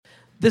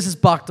This is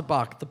Bach to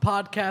Bach, the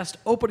podcast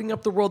opening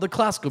up the world of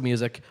classical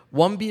music,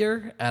 one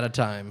beer at a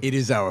time. It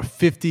is our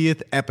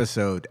 50th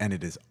episode, and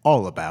it is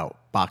all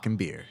about Bach and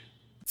beer.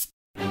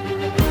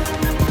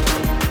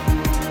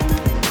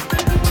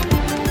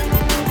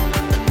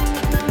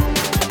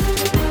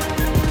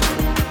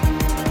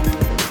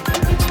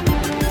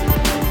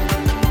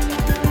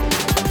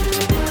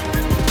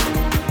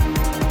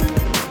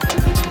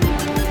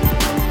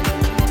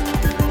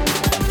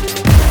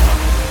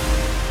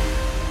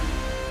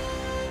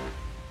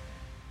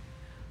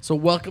 So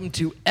welcome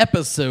to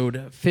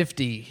episode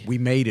 50. We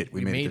made it.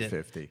 We made it to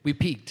 50. We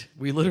peaked.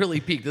 We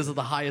literally peaked. This is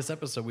the highest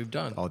episode we've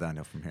done. All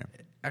downhill from here.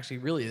 Actually,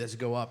 really, as you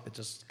go up, it's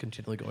just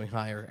continually going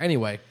higher.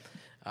 Anyway,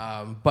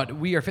 but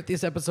we are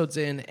 50th episodes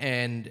in,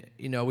 and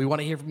we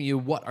want to hear from you.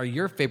 What are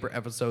your favorite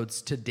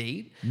episodes to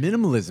date?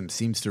 Minimalism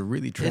seems to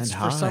really trend It's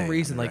high. for some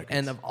reason, on the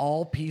and records. of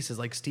all pieces,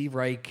 like Steve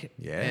Reich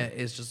Yeah.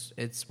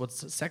 it's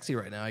what's sexy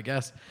right now, I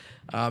guess.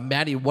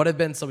 Maddie, what have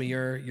been some of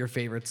your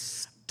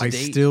favorites to I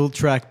date? still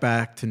track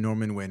back to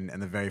Norman Wynn and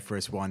the very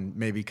first one,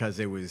 maybe because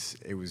it was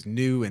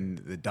new, and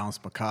the Danse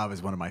Macabre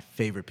is one of my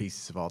favorite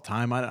pieces of all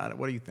time.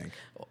 What do you think?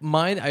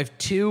 Mine, I have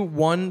two.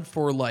 One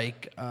for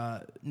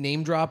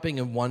name dropping,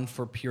 and one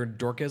for pure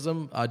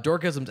dorkism.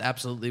 Dorkism's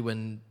absolutely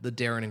when the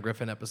Darren and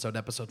Griffin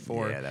episode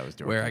 4. Yeah, that was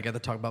dorky. where I got to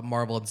talk about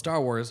Marvel and Star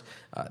Wars,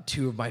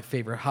 two of my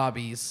favorite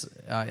hobbies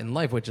in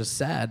life, which is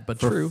sad but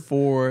For true.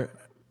 4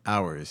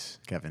 hours,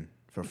 Kevin.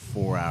 For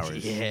 4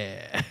 hours.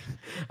 Yeah.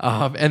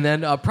 And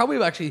then probably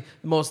actually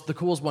the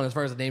coolest one as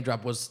far as the name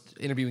drop was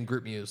interviewing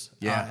Group Muse.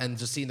 Yeah. And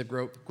just seeing the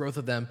growth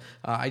of them.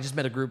 I just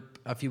met a group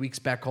a few weeks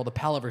back called the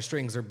Palaver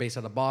Strings. They're based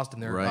out of Boston.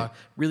 They're Right. a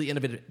really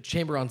innovative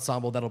chamber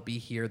ensemble that'll be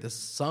here this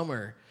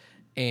summer.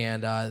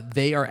 And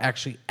they are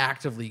actually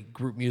actively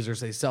group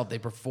musers themselves. They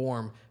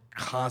perform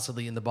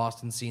constantly in the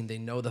Boston scene. They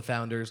know the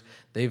founders.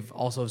 They've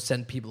also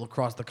sent people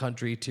across the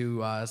country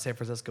to San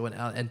Francisco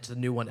and to the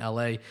new one,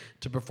 LA,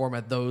 to perform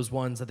at those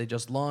ones that they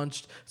just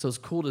launched. So it's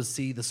cool to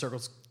see the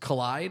circles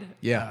collide.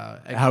 Yeah.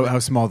 How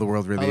small the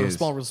world really How is.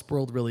 small this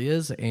world really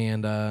is.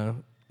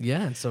 And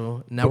yeah,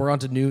 so now we're on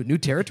to new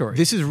territory.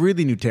 This is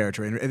really new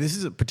territory, and this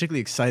is a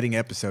particularly exciting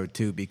episode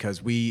too,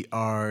 because we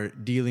are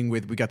dealing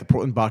with, we got the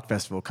Portland Bach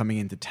Festival coming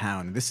into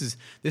town. And this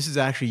is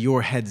actually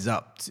your heads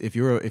up. If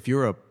you're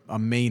a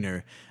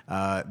Mainer,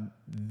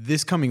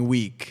 this coming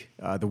week,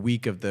 the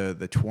week of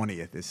the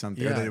 20th is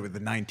something, Yeah. or the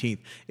 19th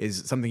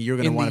is something you're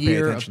going to in want the to pay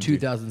year of attention to.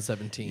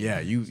 2017. Yeah,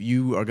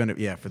 you are going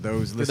to, for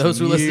those For listening, those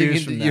who are listening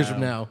years in years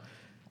from now.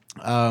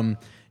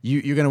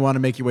 You're going to want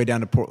to make your way down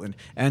to Portland.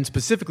 And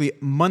specifically,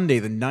 Monday,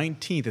 the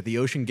 19th, at the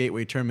Ocean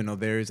Gateway Terminal,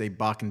 there is a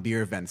Bach and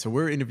Beer event. So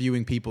we're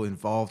interviewing people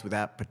involved with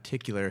that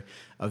particular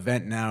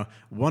event. Now,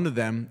 one of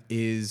them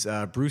is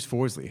Bruce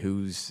Forsley,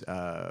 who's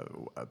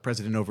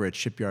president over at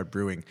Shipyard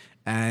Brewing.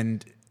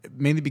 And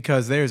mainly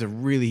because there's a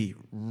really,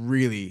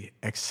 really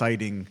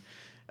exciting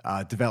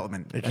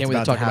development I that's can't wait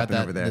to about talk to about happen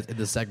that over there. in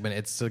this segment.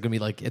 It's going to be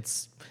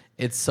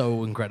it's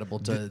so incredible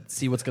to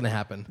see what's going to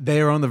happen. They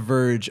are on the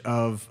verge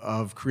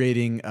of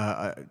creating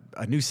a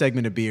new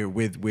segment of beer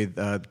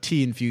with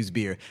tea infused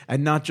beer,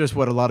 and not just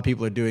what a lot of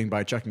people are doing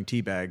by chucking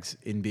tea bags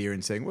in beer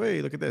and saying,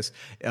 "Wait, look at this."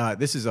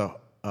 This is a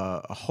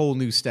whole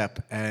new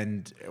step,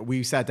 and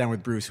we sat down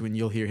with Bruce, and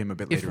you'll hear him a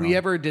bit later. If we on.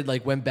 ever did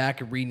went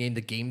back and renamed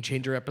the Game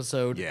Changer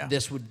episode, Yeah.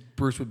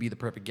 Bruce would be the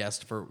perfect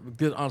guest for.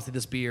 Honestly,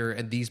 this beer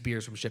and these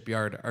beers from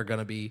Shipyard are going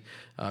to be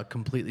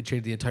completely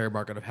change the entire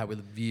market of how we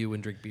view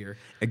and drink beer.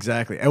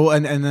 Exactly. Well,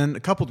 and then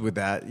coupled with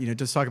that,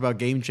 just talk about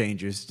game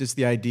changers. Just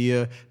the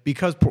idea,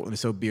 because Portland is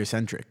so beer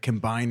centric,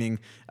 combining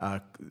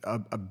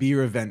a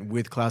beer event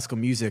with classical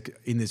music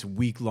in this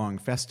week long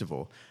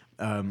festival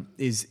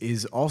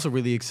is also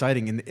really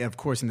exciting. And of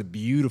course, in the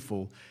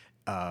beautiful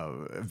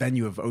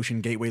venue of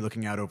Ocean Gateway,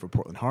 looking out over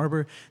Portland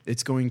Harbor,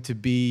 it's going to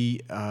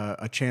be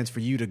a chance for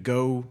you to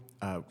go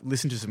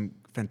listen to some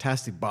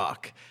fantastic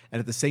Bach, and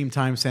at the same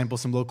time sample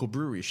some local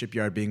breweries,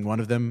 Shipyard being one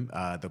of them.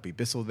 There'll be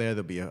Bissell there.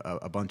 There'll be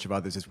a bunch of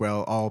others as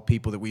well, all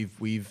people that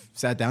we've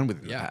sat down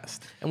with in the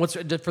past.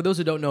 And for those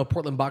who don't know,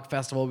 Portland Bach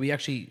Festival, we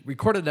actually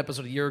recorded an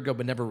episode a year ago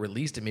but never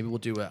released it. Maybe we'll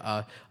do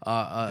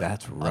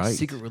That's right. a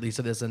secret release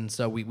of this, and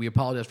so we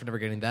apologize for never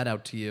getting that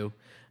out to you.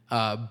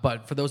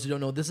 But for those who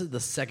don't know, this is the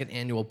second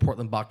annual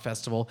Portland Bach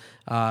Festival,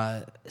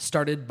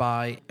 started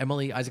by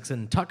Emily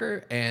Isaacson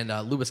Tucker and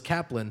Lewis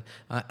Kaplan.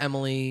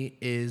 Emily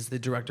is the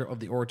director of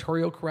the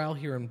Oratorio Chorale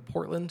here in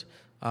Portland,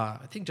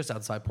 I think just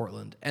outside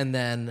Portland. And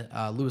then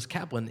Lewis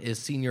Kaplan is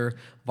senior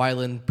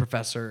violin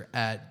professor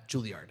at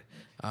Juilliard.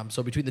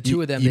 So between the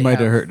two of them, you they might have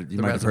have heard the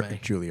you might have heard resume.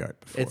 of Juilliard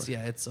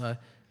before. It's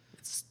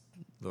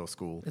Little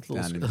school. It's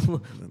down in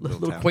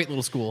little town. quaint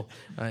little school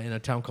in a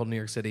town called New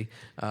York City.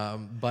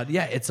 But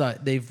yeah, it's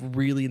they've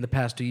really in the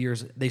past 2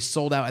 years they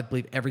sold out, I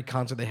believe, every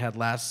concert they had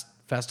last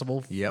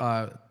festival.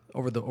 Yep.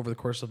 Over the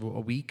course of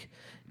a week,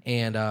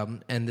 and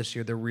this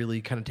year they're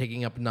really kind of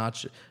taking up a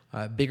notch,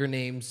 bigger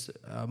names,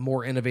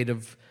 more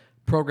innovative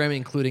programming,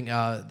 including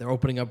they're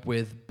opening up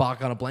with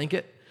Bach on a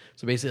Blanket,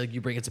 So basically, like you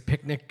bring it's a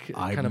picnic.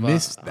 I kind of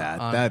missed that.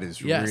 That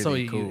is yeah.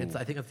 really So cool.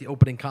 I think it's the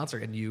opening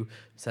concert, and you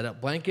set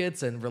up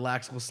blankets and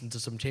relax, listen to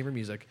some chamber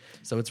music.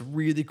 So it's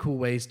really cool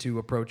ways to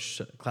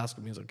approach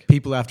classical music.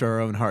 People after our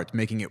own hearts,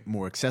 making it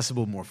more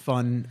accessible, more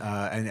fun,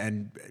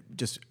 and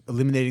just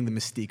eliminating the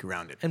mystique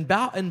around it. And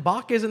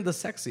Bach isn't the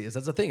sexiest.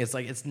 That's the thing. It's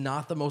like it's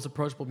not the most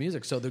approachable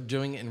music. So they're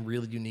doing it in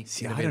really unique.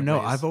 See, I innovative don't know.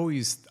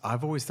 ways.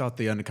 I've always thought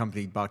the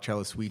unaccompanied Bach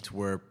cello suites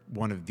were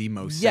one of the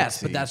most Yes,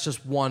 sexy. but that's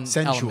just one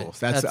sensual. element.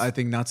 That's I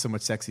think not so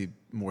much sexy,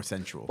 more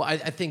sensual. Well, I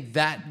think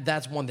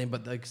that's one thing,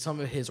 but like some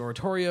of his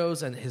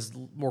oratorios and his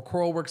more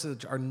choral works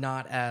are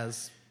not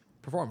as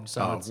performed.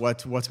 So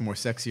it's what's more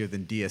sexier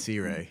than Dies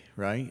Irae,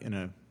 right? In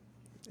a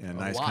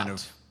nice lot. kind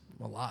of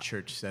a lot.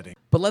 church setting.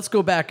 But let's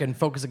go back and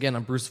focus again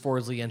on Bruce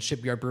Forsley and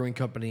Shipyard Brewing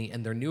Company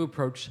and their new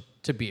approach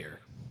to beer.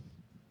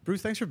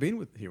 Bruce, thanks for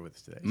being here with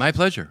us today. My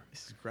pleasure.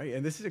 This is great,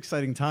 and this is an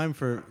exciting time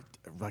for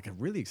a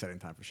really exciting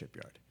time for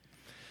Shipyard.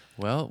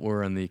 Well,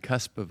 we're on the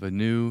cusp of a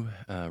new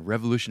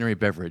revolutionary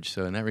beverage.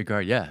 So in that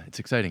regard, yeah, it's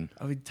exciting.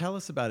 I mean, tell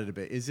us about it a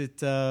bit. Is it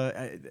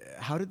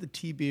how did the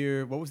tea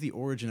beer? What was the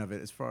origin of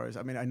it? As far as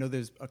I mean, I know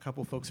there's a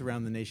couple folks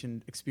around the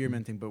nation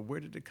experimenting, but where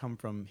did it come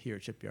from here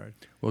at Shipyard?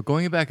 Well,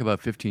 going back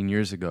about 15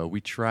 years ago,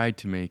 we tried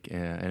to make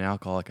an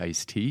alcoholic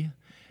iced tea,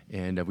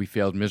 and we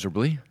failed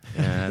miserably.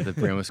 The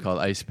brand was called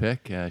Ice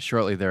Pick.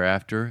 Shortly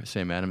thereafter,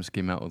 Sam Adams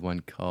came out with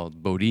one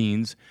called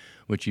Bodine's,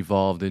 which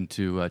evolved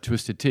into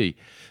Twisted Tea.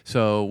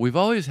 So we've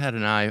always had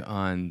an eye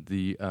on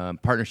the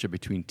partnership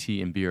between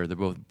tea and beer. They're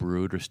both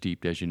brewed or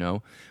steeped, as you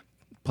know.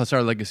 Plus,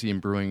 our legacy in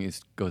brewing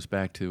goes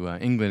back to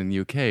England and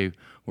the UK,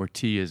 where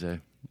tea is a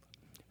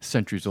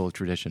centuries-old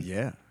tradition.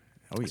 Yeah.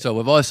 Oh, yeah. So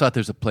we've always thought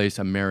there's a place,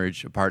 a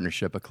marriage, a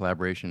partnership, a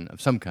collaboration of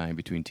some kind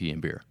between tea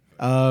and beer.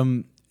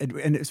 And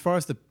as far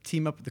as the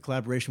team up, the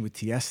collaboration with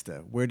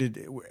Tiesta, were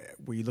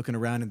you looking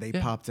around and they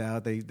popped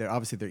out? They're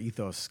obviously their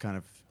ethos kind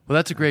of. Well,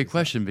 that's a great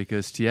question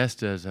because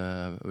Tiesta is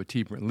a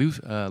tea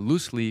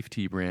loose leaf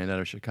tea brand out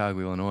of Chicago,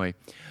 Illinois.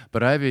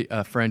 But I have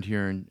a friend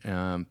here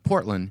in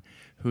Portland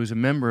who's a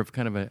member of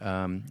kind of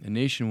a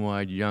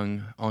nationwide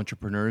young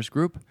entrepreneurs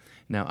group.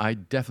 Now, I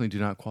definitely do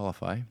not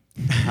qualify.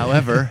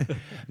 However,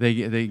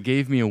 they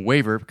gave me a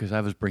waiver because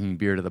I was bringing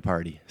beer to the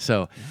party.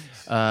 So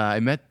I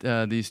met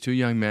these two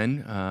young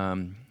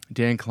men,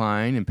 Dan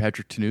Klein and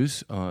Patrick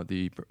Tanous,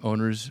 the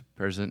owners,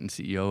 president, and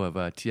CEO of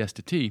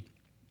Tiesta Tea.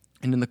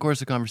 And in the course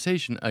of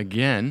conversation,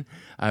 again,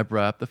 I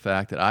brought up the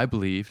fact that I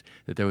believed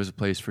that there was a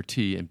place for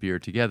tea and beer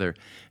together.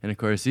 And of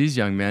course, these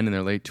young men in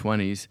their late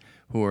 20s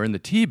who are in the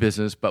tea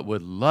business but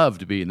would love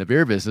to be in the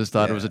beer business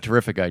thought it was a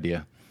terrific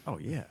idea. Oh,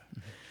 yeah.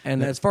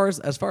 And as far as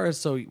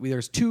so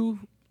there's two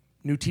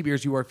new tea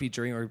beers you are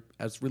featuring or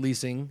as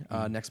releasing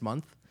next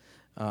month.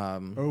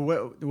 When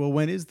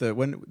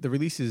the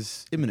release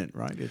is imminent,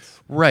 right?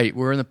 Right.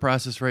 We're in the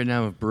process right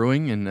now of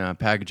brewing and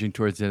packaging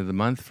towards the end of the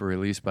month for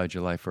release by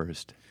July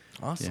 1st.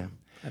 Awesome.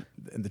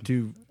 And the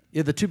two.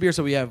 Yeah, the two beers.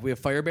 So we have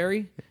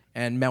Fireberry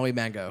and Maui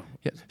Mango.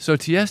 Yeah. So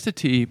Tiesta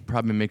Tea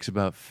probably makes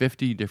about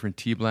 50 different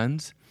tea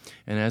blends.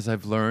 And as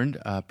I've learned,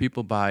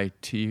 people buy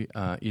tea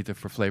either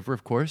for flavor,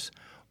 of course,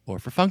 or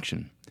for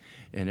function.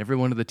 And every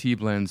one of the tea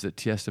blends that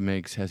Tiesta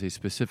makes has a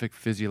specific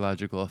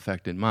physiological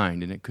effect in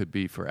mind. And it could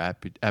be for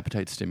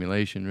appetite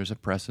stimulation or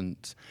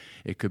suppressants.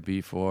 It could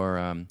be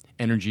for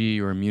energy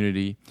or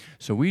immunity.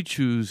 So we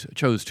chose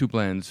two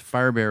blends,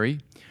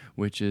 Fireberry,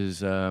 which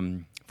is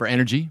for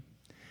energy,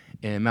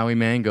 and Maui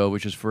Mango,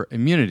 which is for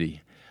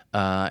immunity.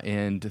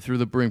 And through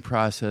the brewing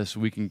process,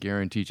 we can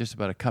guarantee just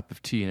about a cup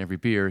of tea in every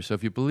beer. So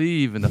if you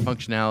believe in the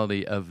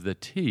functionality of the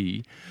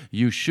tea,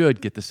 you should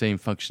get the same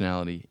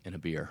functionality in a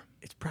beer.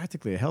 It's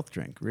practically a health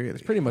drink, really.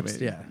 It's pretty much,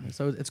 yeah.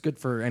 So it's good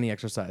for any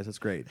exercise. It's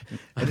great.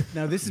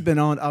 Now, this has been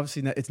on,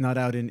 obviously, it's not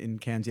out in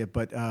cans yet,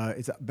 but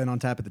it's been on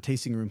tap at the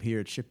tasting room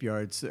here at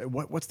Shipyards.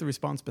 What's the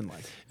response been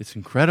like? It's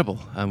incredible.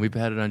 We've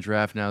had it on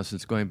draft now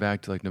since going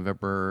back to like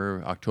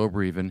November,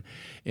 October even.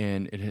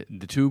 And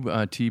the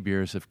two tea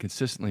beers have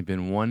consistently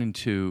been 1 and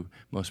 2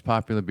 most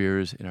popular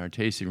beers in our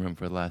tasting room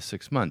for the last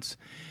 6 months.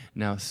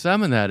 Now,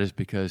 some of that is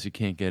because you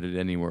can't get it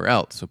anywhere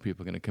else, so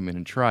people are going to come in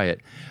and try it.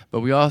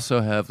 But we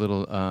also have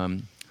little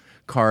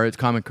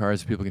common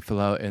cards that people can fill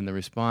out, and the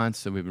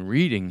response that we've been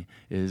reading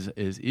is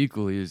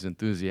equally as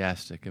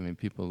enthusiastic. I mean,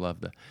 people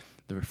love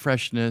the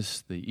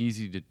freshness, the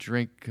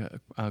easy-to-drink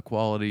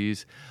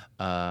qualities.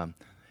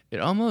 It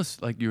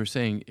almost, like you were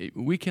saying,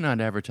 we cannot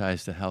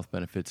advertise the health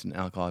benefits in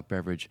alcoholic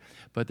beverage,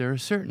 but there are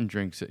certain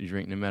drinks that you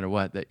drink no matter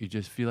what that you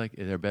just feel like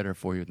they're better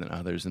for you than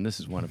others, and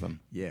this is one of them.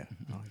 Yeah,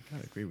 I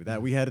gotta agree with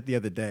that. We had it the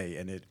other day,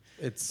 and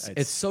it's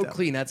so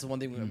clean. That's the one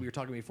thing we were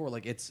talking before.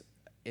 Like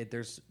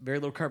there's very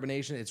low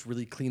carbonation. It's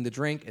really clean to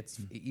drink. It's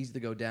easy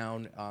to go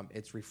down.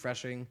 It's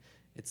refreshing.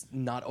 it's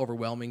not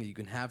overwhelming. You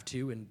can have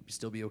two and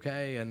still be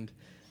okay, and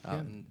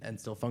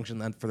still function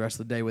then for the rest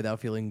of the day without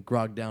feeling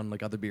grogged down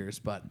like other beers.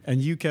 But And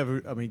you,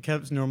 Kev,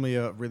 Kev's normally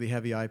a really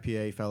heavy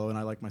IPA fellow, and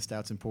I like my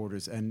stouts and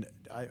porters. And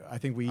I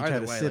think we each Either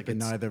had a way, sip, like, and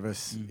it's- neither of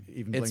us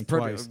even it's blinked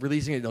perfect. twice.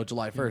 Releasing it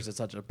July 1st is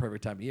such a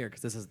perfect time of year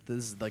because this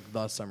is like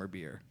the summer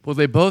beer. Well,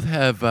 they both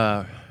have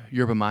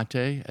yerba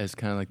mate as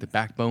kind of like the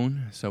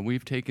backbone. So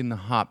we've taken the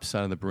hops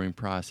out of the brewing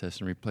process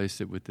and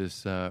replaced it with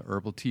this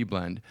herbal tea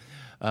blend.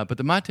 But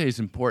the mate is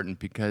important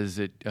because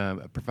it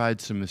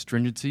provides some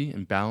astringency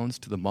and balance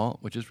to the malt,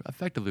 which is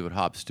effectively what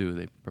hops do.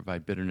 They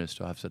provide bitterness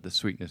to offset the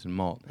sweetness in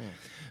malt.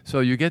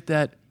 So you get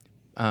that,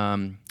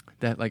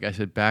 like I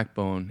said,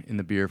 backbone in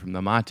the beer from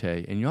the mate,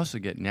 and you also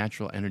get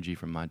natural energy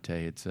from mate.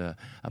 It's a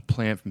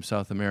plant from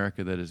South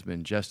America that has been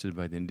ingested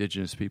by the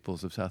indigenous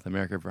peoples of South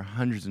America for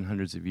hundreds and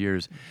hundreds of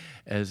years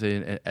as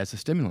a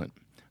stimulant.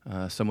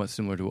 Somewhat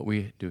similar to what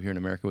we do here in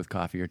America with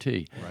coffee or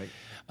tea.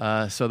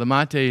 Right. So the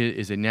mate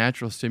is a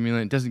natural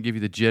stimulant. It doesn't give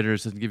you the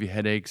jitters, doesn't give you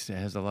headaches. It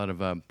has a lot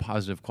of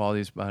positive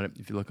qualities about it.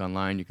 If you look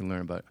online, you can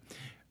learn about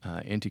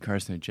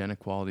anti-carcinogenic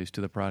qualities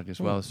to the product as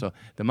well. So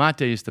the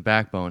mate is the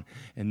backbone.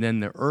 And then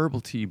the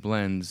herbal tea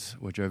blends,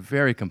 which are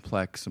very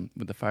complex.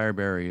 With the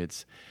Fireberry,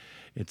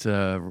 it's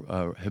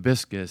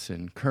hibiscus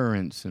and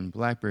currants and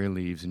blackberry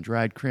leaves and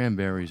dried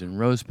cranberries and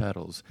rose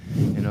petals.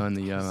 And on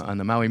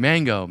the Maui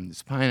mango,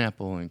 it's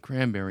pineapple and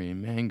cranberry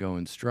and mango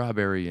and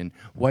strawberry and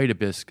white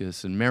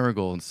hibiscus and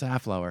marigold and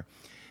safflower.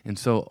 And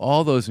so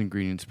all those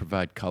ingredients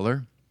provide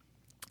color,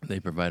 they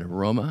provide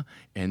aroma,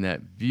 and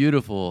that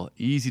beautiful,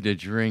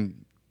 easy-to-drink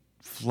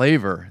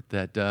flavor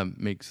that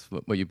makes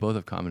what you both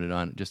have commented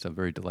on just a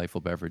very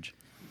delightful beverage.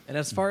 And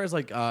as far as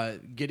like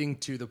getting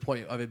to the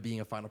point of it being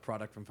a final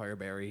product from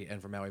Fireberry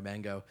and from Maui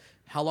Mango,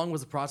 how long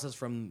was the process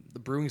from the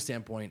brewing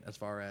standpoint as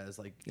far as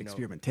like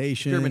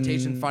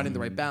experimentation, finding the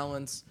right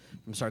balance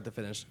from start to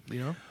finish?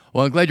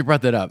 Well, I'm glad you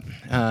brought that up.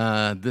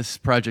 This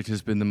project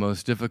has been the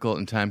most difficult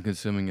and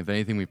time-consuming of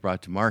anything we've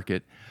brought to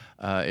market.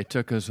 It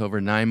took us over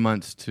 9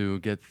 months to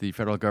get the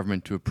federal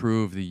government to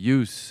approve the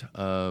use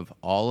of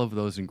all of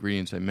those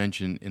ingredients I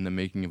mentioned in the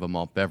making of a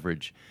malt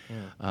beverage.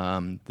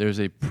 There's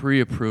a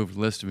pre-approved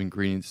list of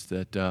ingredients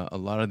that a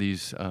lot of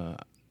these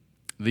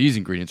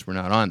ingredients were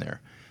not on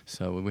there.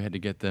 So we had to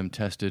get them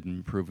tested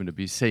and proven to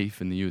be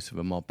safe in the use of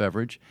a malt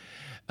beverage.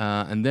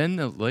 And then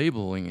the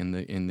labeling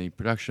in the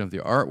production of the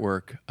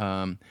artwork,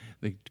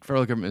 the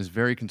federal government is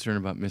very concerned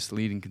about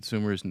misleading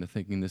consumers into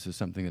thinking this is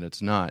something that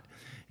it's not.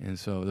 And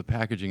so the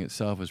packaging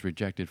itself was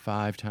rejected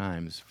 5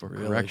 times for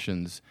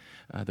corrections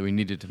that we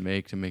needed to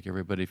make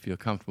everybody feel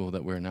comfortable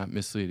that we're not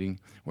misleading,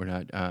 we're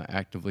not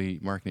actively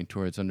marketing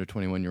towards under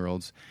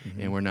 21-year-olds,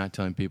 and we're not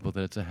telling people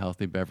that it's a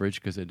healthy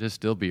beverage because it is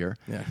still beer.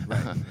 Yeah,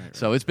 right.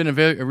 So it's been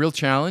a real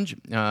challenge.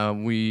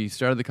 We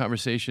started the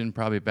conversation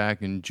probably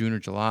back in June or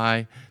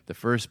July. The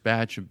first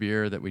batch of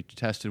beer that we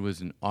tested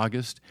was in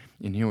August,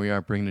 and here we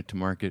are bringing it to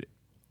market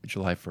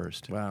July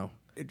 1st. Wow.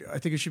 I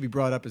think it should be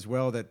brought up as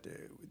well that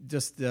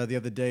just the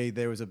other day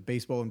there was a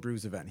baseball and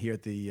brews event here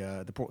at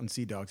the Portland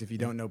Sea Dogs. If you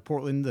don't know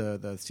Portland,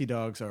 the Sea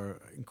Dogs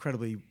are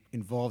incredibly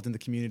involved in the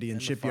community,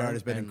 and Shipyard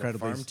has been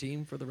incredibly. And the farm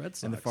team for the Red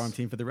Sox. And the farm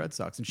team for the Red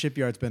Sox. And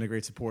Shipyard's been a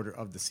great supporter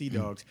of the Sea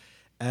Dogs.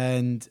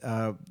 And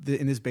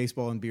in this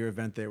baseball and beer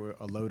event, there were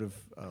a load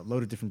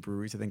of different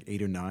breweries, I think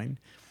 8 or 9,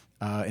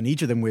 and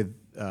each of them with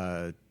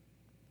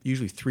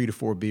usually 3 to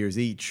 4 beers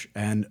each.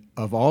 And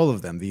of all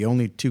of them, the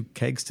only 2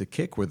 kegs to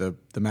kick were the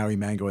Maui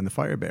Mango and the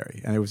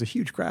Fireberry. And it was a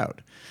huge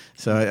crowd.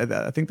 So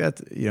I think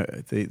that's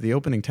the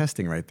opening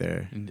testing right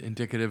there.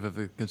 Indicative of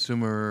a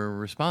consumer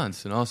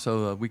response. And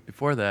also a week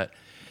before that,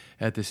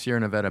 at the Sierra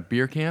Nevada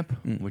Beer Camp,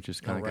 which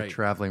is kind of like a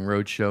traveling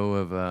road show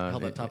of...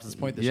 held at Thompson's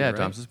Point this year, right? Yeah,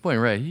 Thompson's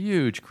Point, right.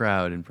 Huge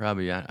crowd, and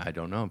probably, I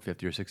don't know,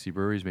 50 or 60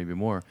 breweries, maybe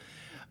more.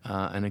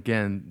 And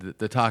again,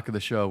 the talk of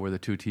the show were the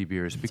 2 tea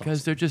beers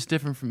because they're just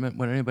different from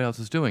what anybody else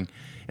is doing.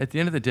 At the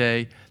end of the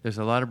day, there's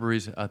a lot of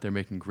breweries out there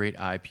making great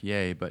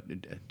IPA, but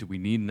do we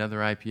need another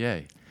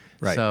IPA?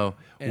 Right. So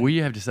we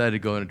have decided to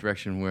go in a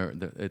direction where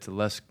it's a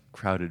less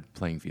crowded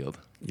playing field.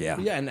 Yeah.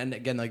 Yeah, and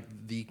again, like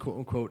the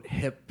quote-unquote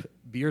hip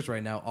beers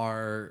right now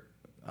are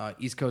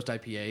East Coast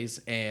IPAs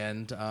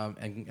and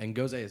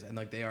Gozes, and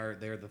like they're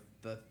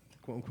the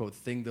quote-unquote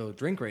thing to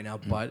drink right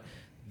now, but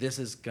this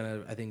is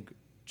going to, I think,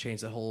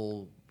 change the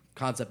whole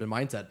concept and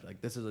mindset.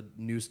 Like this is a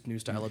new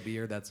style of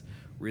beer that's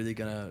really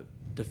gonna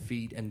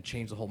defeat and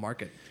change the whole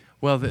market.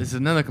 Well, there's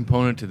another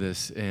component to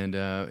this, and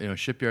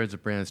Shipyard's a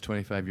brand that's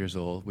 25 years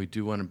old. We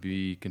do want to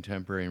be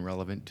contemporary and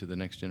relevant to the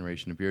next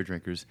generation of beer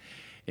drinkers.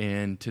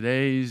 And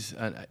today's,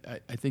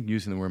 I think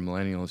using the word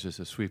millennial is just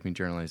a sweeping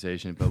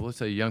generalization, but let's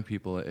say young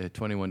people at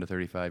 21 to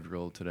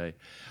 35-year-old today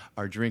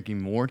are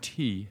drinking more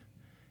tea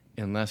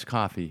and less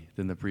coffee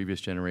than the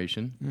previous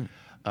generation.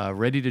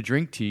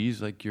 Ready-to-drink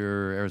teas like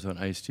your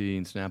Arizona Iced Tea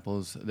and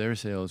Snapples, their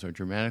sales are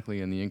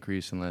dramatically in the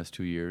increase in the last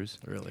 2 years.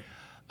 Really?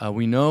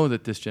 We know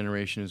that this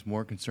generation is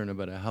more concerned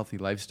about a healthy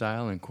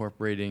lifestyle,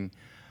 incorporating,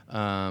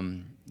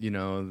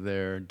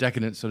 their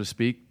decadence, so to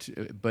speak,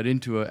 but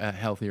into a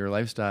healthier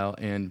lifestyle.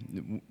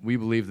 And we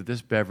believe that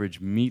this beverage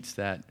meets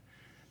that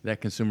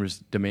that consumer's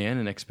demand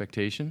and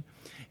expectation.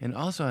 And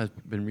also,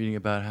 I've been reading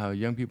about how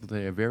young people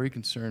today are very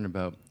concerned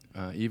about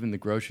even the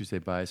groceries they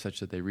buy, such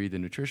that they read the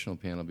nutritional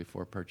panel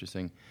before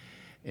purchasing.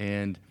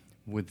 And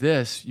with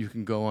this, you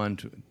can go on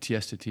to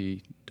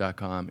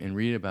tiestatea.com and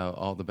read about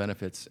all the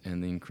benefits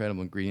and the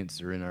incredible ingredients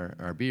that are in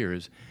our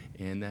beers.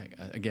 And that,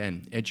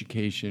 again,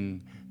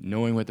 education,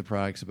 knowing what the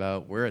product's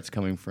about, where it's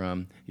coming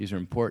from, these are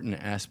important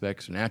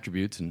aspects and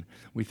attributes, and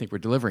we think we're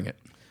delivering it.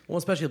 Well,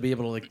 especially you'll be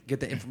able to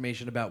get the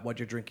information about what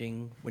you're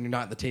drinking when you're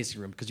not in the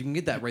tasting room, because you can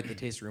get that right in the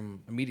tasting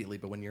room immediately.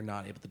 But when you're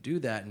not able to do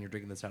that and you're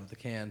drinking this out of the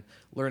can,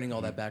 learning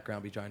all that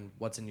background behind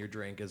what's in your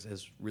drink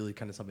is really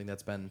kind of something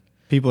that's been.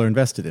 People are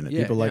invested in it.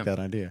 Yeah, People like yeah. that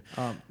idea.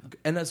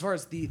 And as far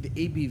as the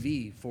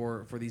ABV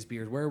for these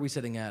beers, where are we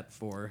sitting at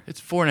for?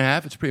 It's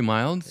 4.5. It's pretty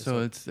mild. So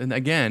it's, and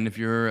again, if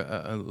you're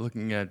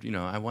looking at,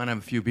 I want to have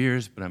a few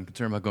beers, but I'm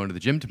concerned about going to the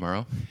gym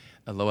tomorrow,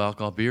 a low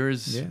alcohol beer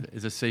is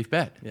a safe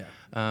bet.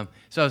 Yeah.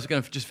 So I was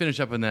going to just finish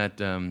up on that,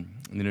 the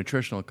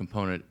nutritional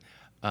component.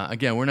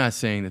 Again, we're not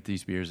saying that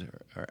these beers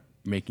are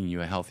making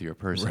you a healthier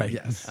person. Right.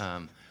 Yes.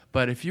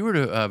 But if you were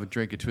to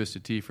drink a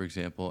Twisted Tea, for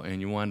example, and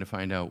you wanted to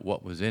find out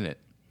what was in it,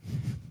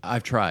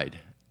 I've tried.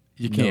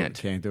 You can't.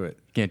 Can't do it.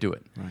 Can't do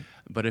it. Right.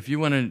 But if you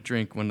want to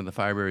drink one of the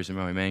Fireberries and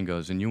Maui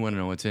Mangoes and you want to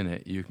know what's in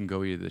it, you can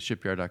go either to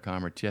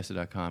shipyard.com or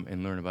tiesta.com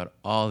and learn about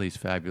all these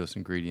fabulous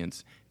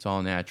ingredients. It's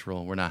all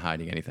natural. We're not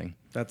hiding anything.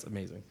 That's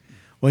amazing.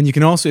 Well, and you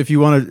can also, if you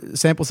want to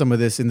sample some of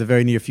this in the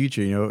very near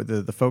future,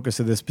 the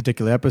focus of this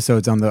particular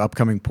episode is on the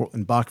upcoming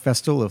Portland Bach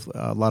Festival.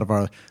 A lot of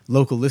our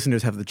local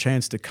listeners have the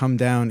chance to come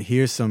down,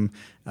 hear some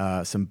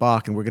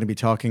Bach, and we're going to be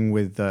talking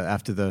with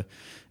after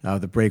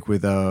the break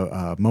with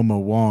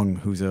Momo Wong,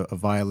 who's a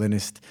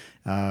violinist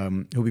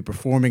who'll be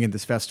performing in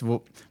this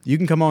festival. You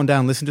can come on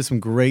down, listen to some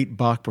great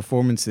Bach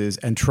performances,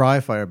 and try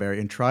Fireberry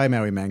and try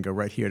Maui Mango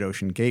right here at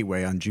Ocean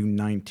Gateway on June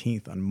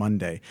 19th on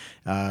Monday.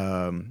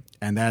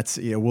 And that's,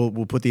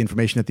 we'll put the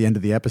information at the end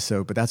of the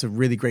episode, but that's a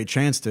really great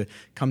chance to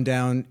come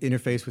down,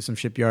 interface with some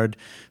Shipyard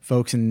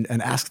folks, and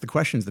ask the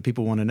questions that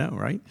people want to know,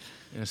 right?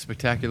 In a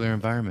spectacular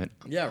environment.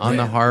 Yeah, On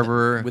the right.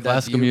 harbor, With that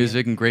classical view,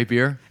 music and great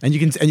beer. And you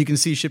can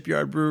see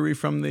Shipyard Brewery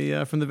from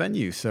the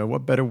venue. So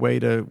what better way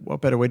to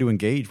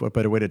engage? What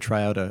better way to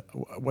try out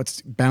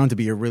what's bound to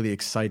be a really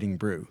exciting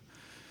brew?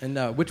 And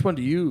which one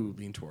do you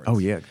lean towards? Oh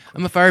yeah,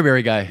 I'm a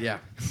Fireberry guy. Yeah.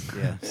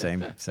 yeah,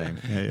 same.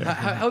 Yeah.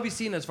 How have you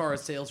seen as far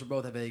as sales for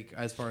both?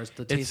 As far as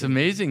the tasting? It's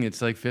amazing.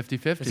 It's like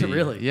 50-50. Is it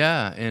really?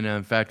 Yeah. And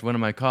in fact, one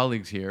of my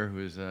colleagues here,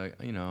 who's a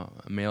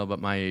male about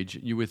my age,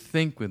 you would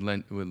think would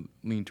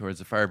lean towards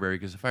the Fireberry,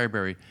 because the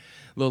Fireberry, a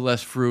little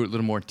less fruit, a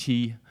little more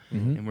tea,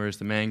 and whereas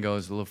the mango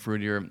is a little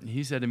fruitier.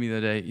 He said to me the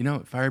other day,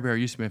 Fireberry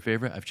used to be my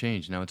favorite. I've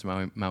changed. Now it's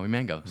Maui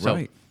Mango. So,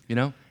 Right.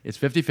 it's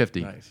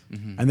 50-50. Nice.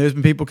 And there's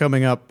been people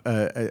coming up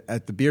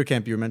at the beer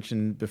camp you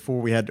mentioned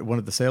before. We had one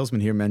of the salesmen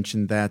here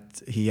mentioned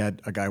that he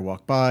had a guy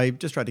walk by,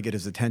 just tried to get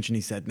his attention.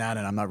 He said, "No,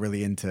 I'm not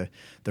really into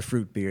the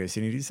fruit beers."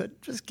 And he said,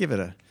 "Just give it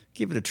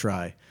a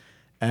try."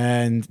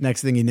 And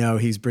next thing you know,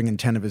 he's bringing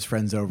 10 of his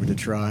friends over to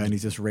try, and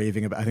he's just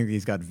raving about. I think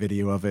he's got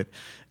video of it.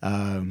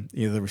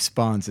 The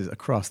response is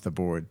across the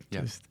board,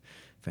 just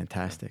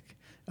fantastic.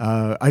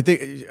 I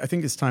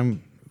think it's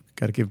time.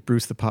 Got to give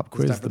Bruce the pop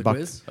quiz. Time for the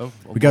quiz? Oh,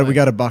 We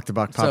got a Bach to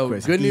Bach pop So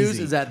quiz. good news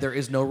Easy. is that there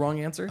is no wrong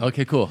answer.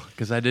 Okay, cool.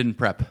 Because I didn't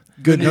prep.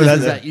 Good No, news that's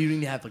is it. that you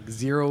need to have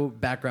zero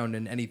background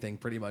in anything,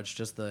 pretty much,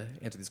 just to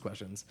answer these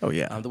questions. Oh,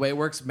 yeah. The way it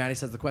works, Maddie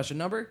says the question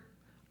number,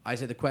 I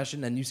say the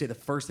question, and you say the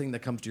first thing that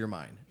comes to your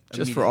mind.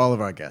 Just for all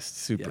of our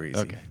guests. Super easy.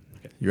 Okay.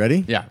 You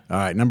ready? Yeah. All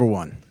right, number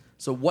one.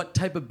 So what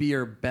type of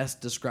beer best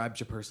describes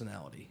your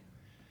personality?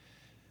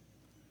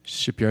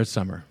 Shipyard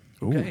Summer.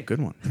 Ooh, Okay.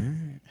 good one. All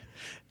right.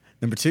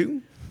 Number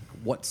two.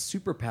 What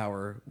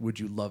superpower would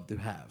you love to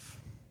have?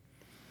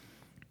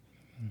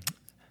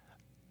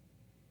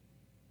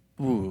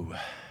 Ooh.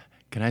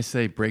 Can I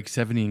say break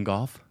 70 in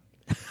golf?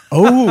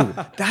 Oh,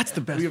 that's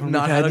the best We have one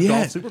not we've had a yet.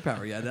 golf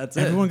superpower yet. That's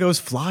Everyone it. goes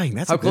flying.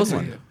 That's How a good close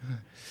one. are you?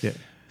 Yeah.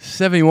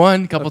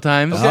 71 a couple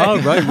times.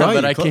 Oh, right.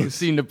 But I Close. can't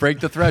seem to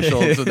break the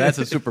threshold, so that's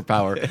a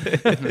superpower.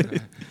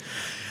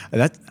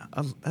 That's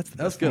the That's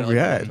best good. one we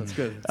I like had. that. That's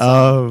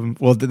good.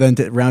 Well, then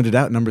to round it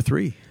out, number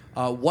three.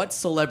 What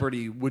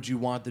celebrity would you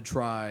want to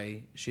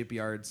try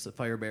Shipyard's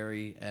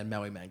Fireberry and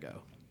Maui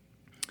Mango?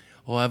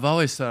 Well, I've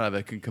always thought if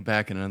I could come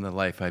back in another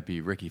life, I'd be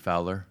Ricky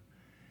Fowler.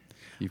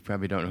 You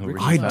probably don't know who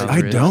Ricky Fowler I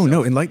is. don't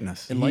know. Enlighten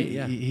us.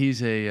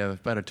 He's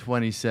about a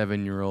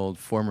 27-year-old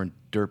former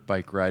dirt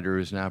bike rider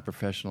who's now a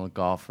professional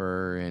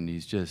golfer, and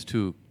he's just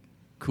too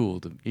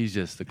cool. He's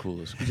just the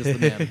coolest. He's just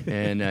the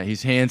man. And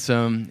he's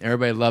handsome.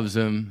 Everybody loves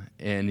him,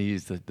 and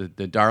he's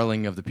the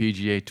darling of the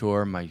PGA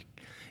Tour.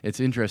 It's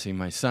interesting.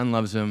 My son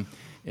loves him,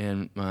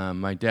 and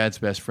my dad's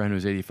best friend,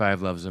 who's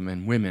 85, loves him,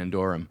 and women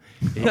adore him.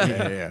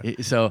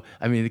 So,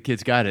 I mean, the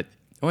kid's got it.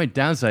 The only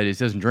downside is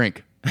he doesn't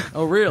drink.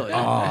 Oh, really?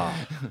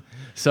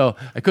 So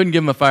I couldn't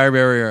give him a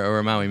Fireberry or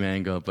a Maui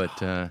Mango,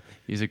 but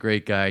he's a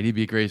great guy. He'd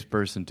be a great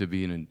person to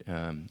be a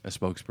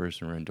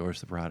spokesperson or endorse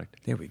the product.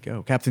 There we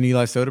go. Captain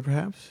Eli Soda,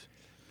 perhaps?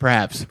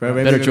 Perhaps.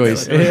 Maybe Better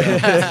that's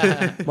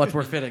choice. Much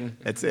more fitting.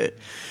 That's it.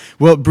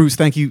 Well, Bruce,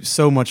 thank you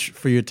so much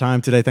for your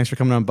time today. Thanks for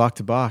coming on Bach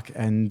to Bach,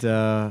 and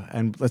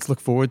let's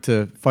look forward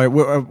to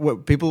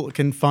what people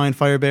can find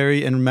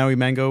Fireberry and Maui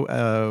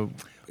Mango.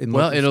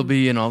 Well, it'll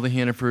be in all the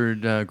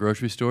Hannaford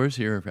grocery stores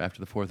here after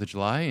the 4th of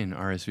July, in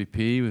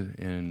RSVP,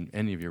 and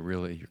any of your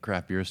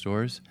craft beer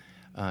stores,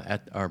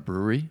 at our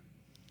brewery.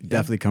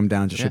 Definitely come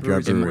down to Shipyard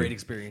Brewery's a Brewery. great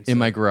experience. In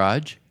my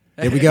garage.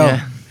 There we go.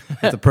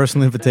 It's a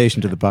personal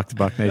invitation to the Bach to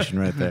Bach Nation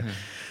right there.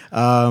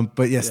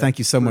 But yes, thank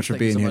you so much for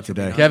thank you being so here much for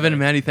today. being on. Kevin and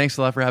Maddie, thanks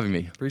a lot for having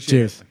me. Appreciate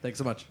Cheers. it. Thanks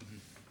so much.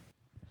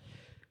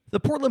 The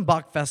Portland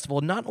Bach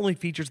Festival not only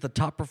features the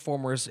top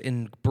performers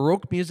in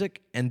Baroque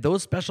music and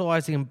those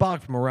specializing in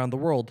Bach from around the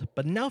world,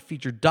 but now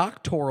feature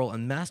doctoral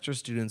and master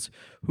students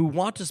who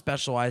want to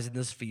specialize in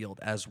this field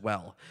as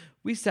well.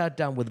 We sat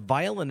down with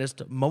violinist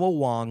Momo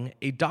Wong,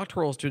 a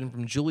doctoral student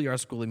from Juilliard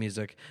School of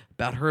Music,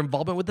 about her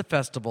involvement with the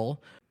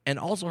festival and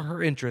also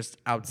her interests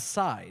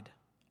outside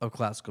of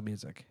classical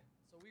music.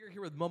 So we are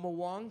here with Momo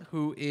Wong,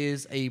 who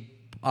is a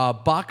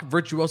Bach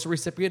Virtuoso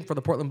recipient for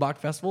the Portland Bach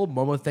Festival.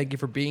 Momo, thank you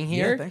for being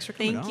here. Yeah, thanks for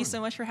coming Thank on. you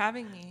so much for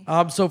having me.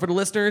 So for the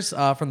listeners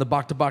from the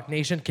Bach to Bach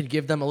Nation, can you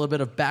give them a little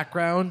bit of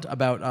background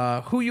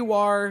about who you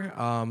are,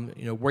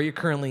 where you're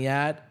currently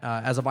at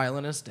as a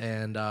violinist,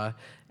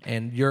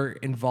 and your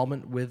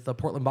involvement with the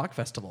Portland Bach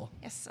Festival?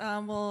 Yes,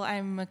 well,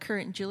 I'm a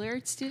current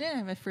Juilliard student.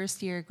 I'm a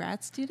first-year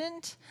grad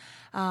student.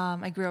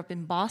 I grew up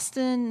in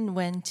Boston,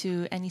 went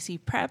to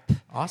NEC Prep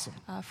Awesome.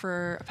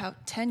 for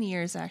about 10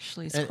 years,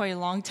 actually. It's quite a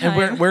long time.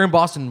 And where in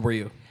Boston were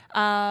you?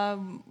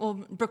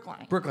 Well,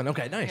 Brookline. Brooklyn.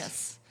 Okay, nice.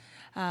 Yes.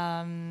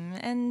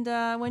 And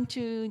went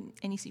to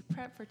NEC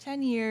Prep for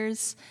 10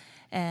 years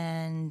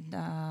and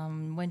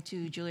went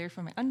to Juilliard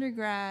for my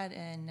undergrad,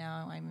 and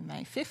now I'm in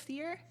my 5th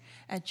year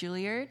at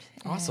Juilliard.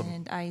 Awesome.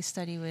 And I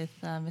study with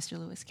Mr.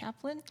 Lewis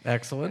Kaplan.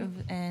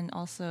 Excellent. And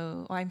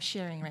also, I'm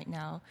sharing right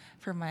now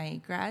for my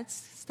grad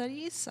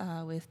studies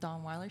with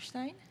Don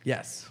Weilerstein.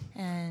 Yes.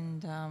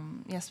 And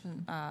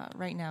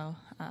right now,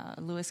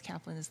 Lewis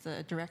Kaplan is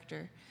the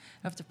director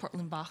of the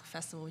Portland Bach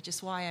Festival, which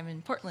is why I'm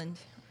in Portland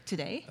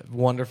today.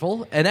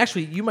 Wonderful. And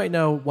actually, you might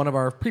know one of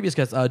our previous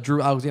guests,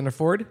 Drew Alexander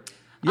Ford.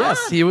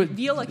 Yes, he was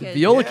Viola Kid.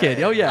 Viola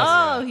Kid. Oh, yes.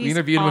 Oh, we he's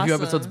interviewed him a few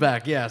awesome. episodes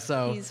back. Yeah,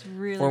 so He's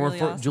really, former really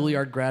awesome.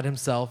 Juilliard grad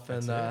himself,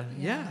 and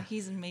Yeah,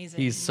 he's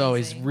amazing. he's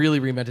amazing. really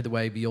reinvented the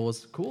way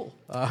viola's cool.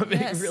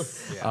 Yes. Really,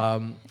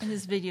 And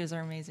his videos are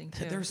amazing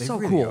too. they're so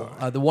cool.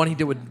 The one he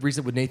did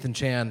recently with Nathan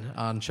Chan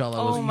on cello.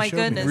 Oh was my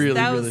goodness, really,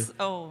 that really, was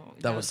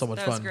that was so much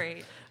that fun. was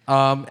great.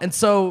 And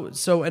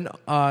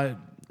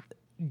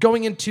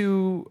going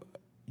into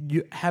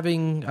you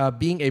having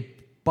being a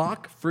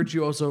Bach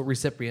Virtuoso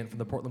recipient from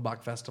the Portland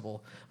Bach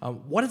Festival,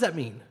 what does that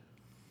mean?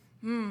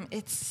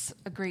 It's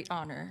a great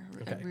honor,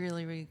 Okay. a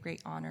really, really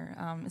great honor.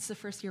 It's the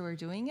first year we're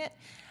doing it,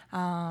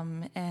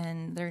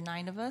 and there are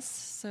 9 of us.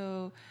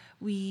 So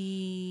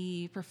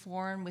we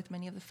perform with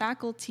many of the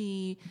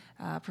faculty,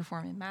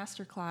 perform in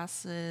master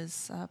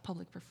classes,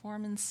 public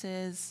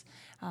performances,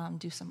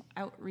 do some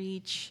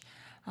outreach.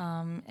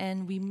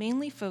 And we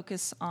mainly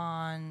focus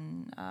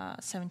on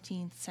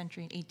 17th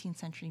century and 18th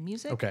century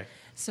music. Okay.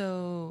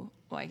 So,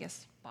 I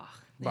guess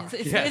Bach. Bach.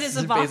 It Yes, is a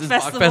it's Bach based- it's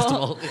Bach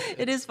festival. festival.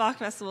 It is Bach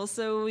festival.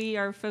 So we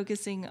are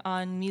focusing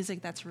on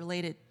music that's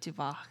related to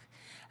Bach.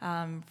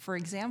 For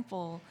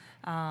example,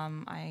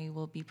 I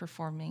will be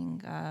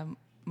performing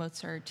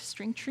Mozart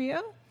String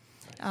Trio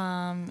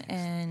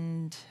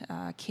and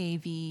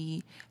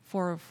KV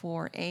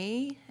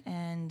 404A,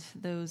 and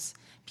those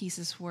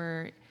pieces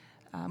were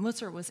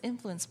Mozart was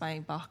influenced by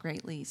Bach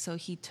greatly, so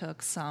he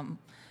took some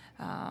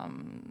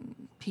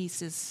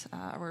pieces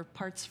or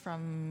parts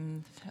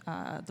from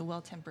the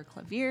Well-Tempered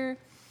Clavier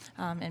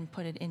and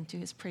put it into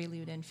his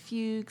prelude and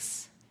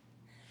fugues.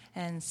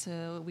 And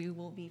so we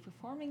will be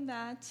performing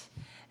that,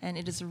 and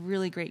it is a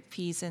really great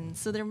piece. And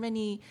so there are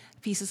many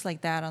pieces like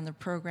that on the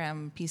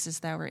program, pieces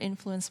that were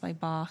influenced by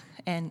Bach,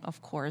 and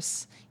of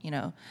course,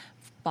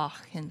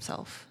 Bach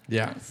himself.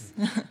 Yeah. Yes.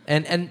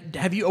 And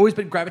have you always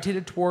been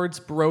gravitated towards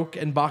Baroque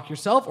and Bach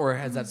yourself, or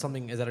is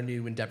that a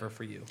new endeavor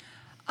for you?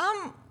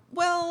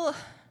 Well,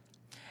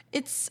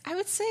 I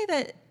would say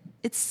that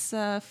it's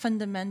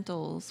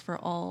fundamentals for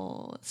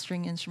all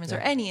string instruments or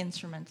any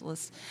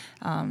instrumentalist.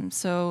 I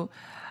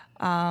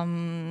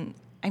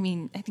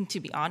think, to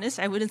be honest,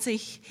 I wouldn't say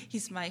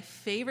he's my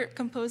favorite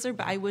composer,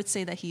 but I would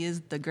say that he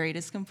is the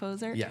greatest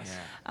composer. Yes.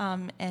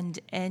 And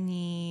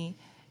any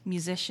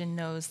musician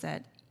knows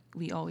that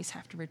we always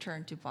have to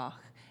return to Bach,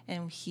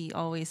 and he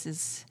always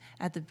is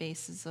at the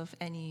basis of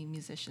any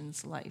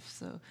musician's life.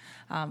 So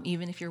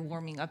even if you're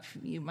warming up,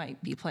 you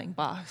might be playing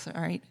Bach,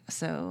 all right?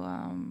 So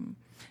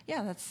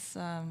that's,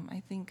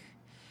 I think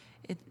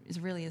it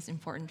really is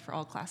important for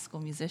all classical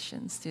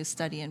musicians to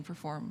study and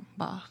perform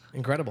Bach.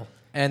 Incredible.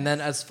 And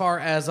then as far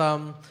as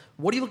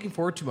what are you looking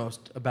forward to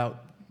most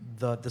about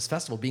this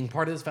festival, being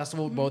part of this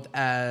festival, both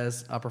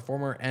as a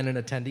performer and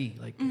an attendee?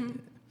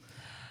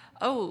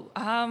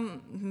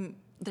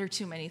 There are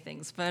too many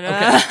things, but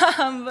Okay.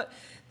 but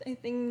I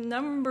think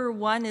number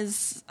one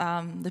is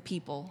the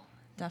people,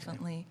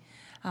 definitely.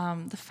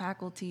 The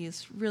faculty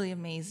is really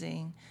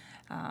amazing.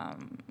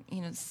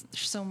 There's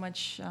so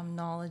much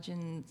knowledge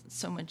and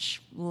so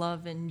much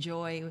love and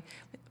joy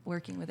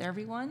working with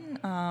everyone.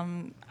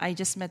 I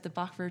just met the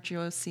Bach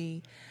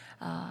Virtuosi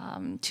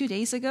 2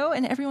 days ago,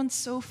 and everyone's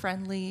so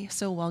friendly,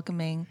 so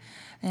welcoming,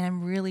 and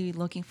I'm really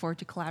looking forward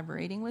to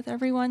collaborating with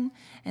everyone.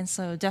 And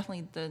so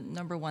definitely the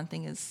number one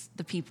thing is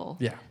the people.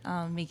 Yeah.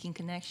 Making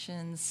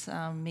connections,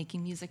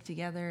 making music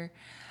together.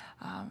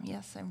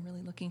 Yes, I'm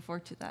really looking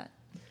forward to that.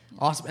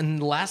 Awesome. And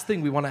the last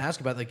thing we want to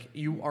ask about, like,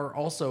 you are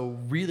also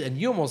really, and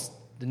you almost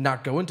did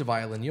not go into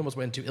violin. You almost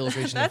went into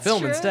illustration and That's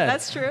film true, instead.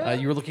 that's true.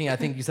 You were looking, I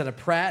think you said at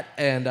Pratt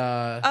and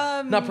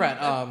not Pratt.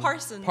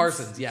 Parsons.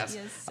 Parsons, yes.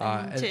 Yes,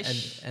 and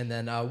Tisch. And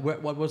then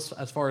what was,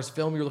 as far as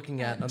film, you were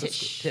looking at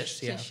Tisch.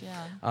 Tisch, yeah. Tisch,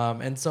 yeah.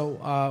 And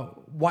so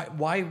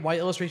why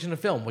illustration and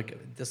film?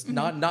 Like, just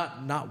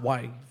not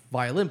why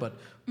violin, but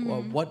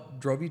what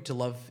drove you to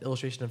love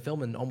illustration and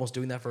film and almost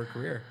doing that for a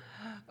career?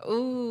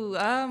 Ooh,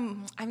 I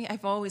mean,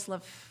 I've always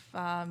loved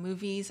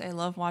movies. I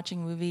love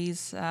watching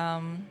movies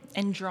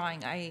and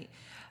drawing.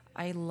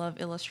 I love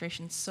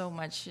illustration so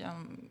much.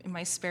 In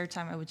my spare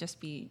time, I would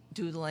just be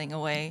doodling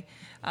away.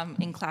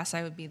 In class,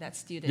 I would be that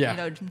student,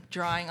 Yeah.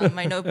 drawing on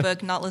my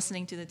notebook, not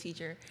listening to the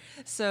teacher.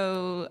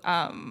 So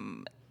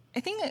I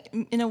think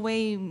in a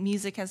way,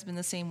 music has been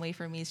the same way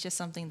for me. It's just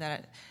something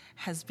that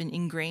has been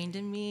ingrained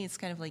in me. It's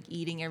kind of like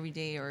eating every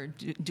day or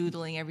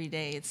doodling every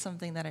day. It's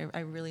something that I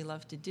really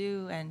love to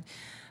do, and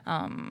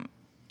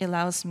it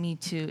allows me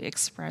to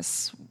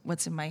express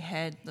what's in my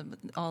head,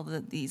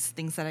 these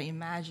things that I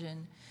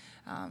imagine.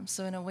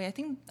 So in a way, I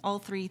think all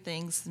three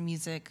things,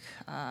 music,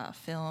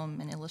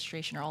 film, and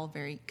illustration, are all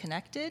very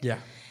connected. Yeah.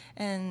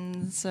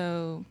 And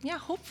so, yeah,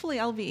 hopefully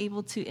I'll be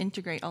able to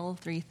integrate all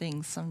three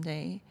things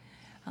someday.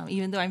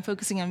 Even though I'm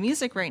focusing on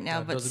music right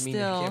now, but doesn't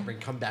still. mean you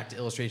can't come back to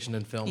illustration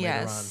and film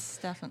Yes,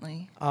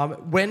 definitely. later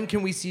on. When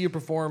can we see you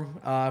perform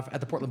at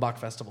the Portland Bach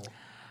Festival?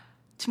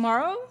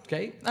 Tomorrow,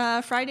 Okay.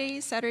 Friday,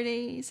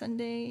 Saturday,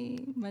 Sunday,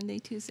 Monday,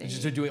 Tuesday. So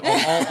you're doing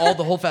all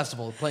the whole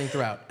festival, playing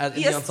throughout. In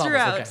the Yes,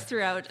 ensembles.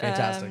 throughout.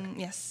 Fantastic.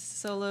 Yes,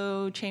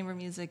 solo, chamber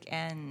music,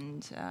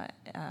 and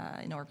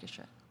in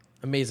orchestra.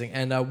 Amazing.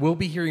 And we'll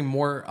be hearing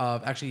more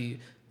of actually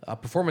a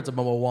performance of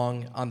Momo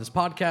Wong on this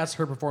podcast.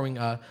 Her performing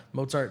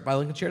Mozart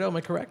Violin Concerto. Am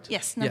I correct?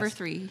 Yes, number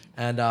 3.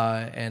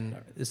 And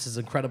this is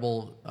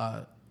incredible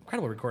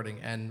recording.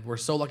 And we're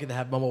so lucky to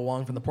have Momo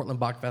Wong from the Portland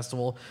Bach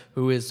Festival,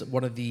 who is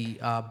one of the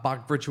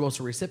Bach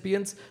Virtuoso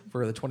recipients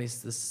for the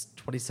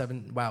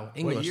 27. Wow,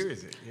 English. What year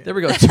is it? Yeah. There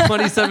we go.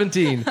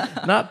 2017,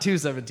 not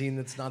 217.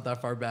 It's not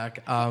that far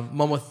back.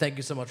 Momo, thank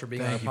you so much for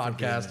being Thank on you our for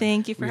being podcast. here.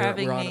 Thank you for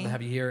having We're me. honored to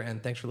have you here,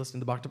 and thanks for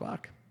listening to Bach to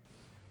Bach.